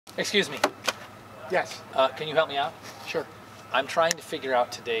Excuse me. Yes. Can you help me out? Sure. I'm trying to figure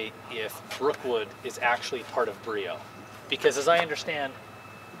out today if Brookwood is actually part of Brio. Because as I understand,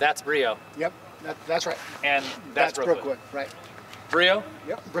 that's Brio. Yep, that's right. And that's Brookwood. Right. Brio?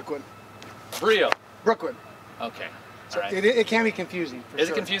 Yep, Brookwood. Brio. Brookwood. Okay. So all right. it can be confusing. Is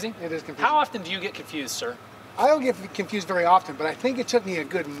it confusing? It is confusing. How often do you get confused, sir? I don't get confused very often, but I think it took me a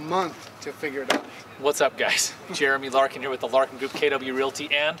good month to figure it out. What's up, guys? Jeremy Larkin here with the Larkin Group, KW Realty,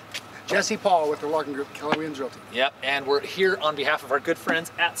 and Jesse Paul with the Larkin Group, Keller Realty. Yep, and we're here on behalf of our good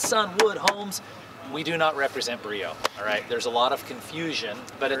friends at Sunwood Homes. We do not represent Brio, all right? There's a lot of confusion,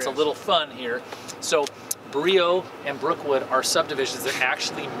 but it's a little fun here. So Brio and Brookwood are subdivisions that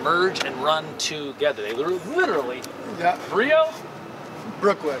actually merge and run together. They literally, Yeah. Brio,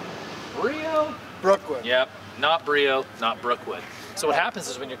 Brookwood. Brio, Brookwood. yep, not Brio, not Brookwood. So what happens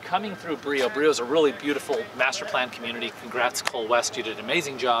is when you're coming through Brio, Brio's a really beautiful master plan community. Congrats, Cole West, you did an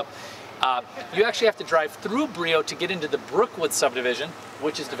amazing job. You actually have to drive through Brio to get into the Brookwood subdivision,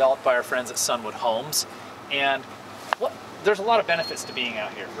 which is developed by our friends at Sunwood Homes. And there's a lot of benefits to being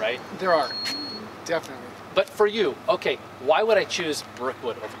out here, right? There are, definitely. But for you, okay, why would I choose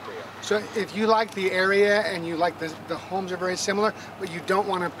Brookwood over Brio? So if you like the area and you like the homes are very similar, but you don't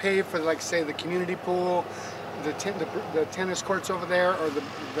want to pay for, like, say, the community pool, the tennis courts over there, or the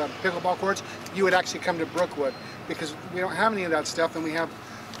pickleball courts, you would actually come to Brookwood, because we don't have any of that stuff, and we have,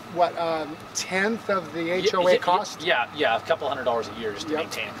 what, 1/10 of the HOA cost? Yeah, a couple $100 a year just to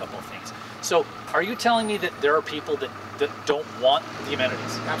maintain a couple of things. So are you telling me that there are people that don't want the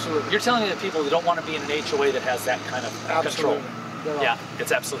amenities? Absolutely. You're telling me that people that don't want to be in an HOA that has that kind of control? Yeah,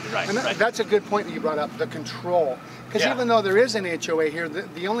 it's absolutely right. And that's a good point that you brought up, the control. Because even though there is an HOA here,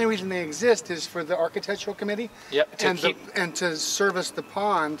 the only reason they exist is for the architectural committee and to service the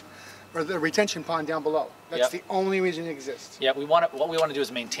pond, or the retention pond down below. That's the only reason it exists. Yeah, what we want to do is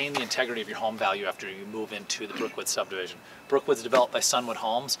maintain the integrity of your home value after you move into the Brookwood subdivision. Brookwood's developed by Sunwood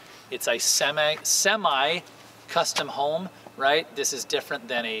Homes. It's a semi-custom home, right? This is different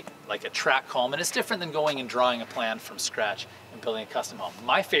than a track home, and it's different than going and drawing a plan from scratch and building a custom home.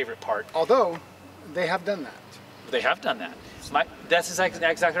 My favorite part, although they have done that. They have done that. That's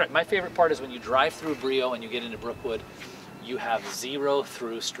exactly right. My favorite part is when you drive through Brio and you get into Brookwood, you have zero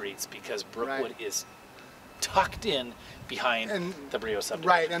through streets, because Brookwood is tucked in behind the Brio subdivision.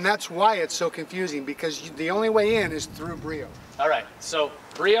 Right, and that's why it's so confusing, because the only way in is through Brio. All right, so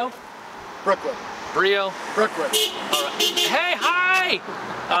Brio, Brookwood. Brio, Brookwood. All right. Hey,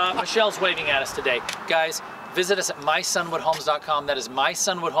 hi! Michelle's waving at us today. Guys, visit us at mysunwoodhomes.com. That is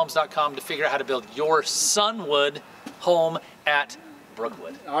mysunwoodhomes.com to figure out how to build your Sunwood home at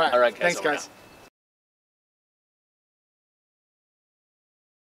Brookwood. All right, thanks, guys.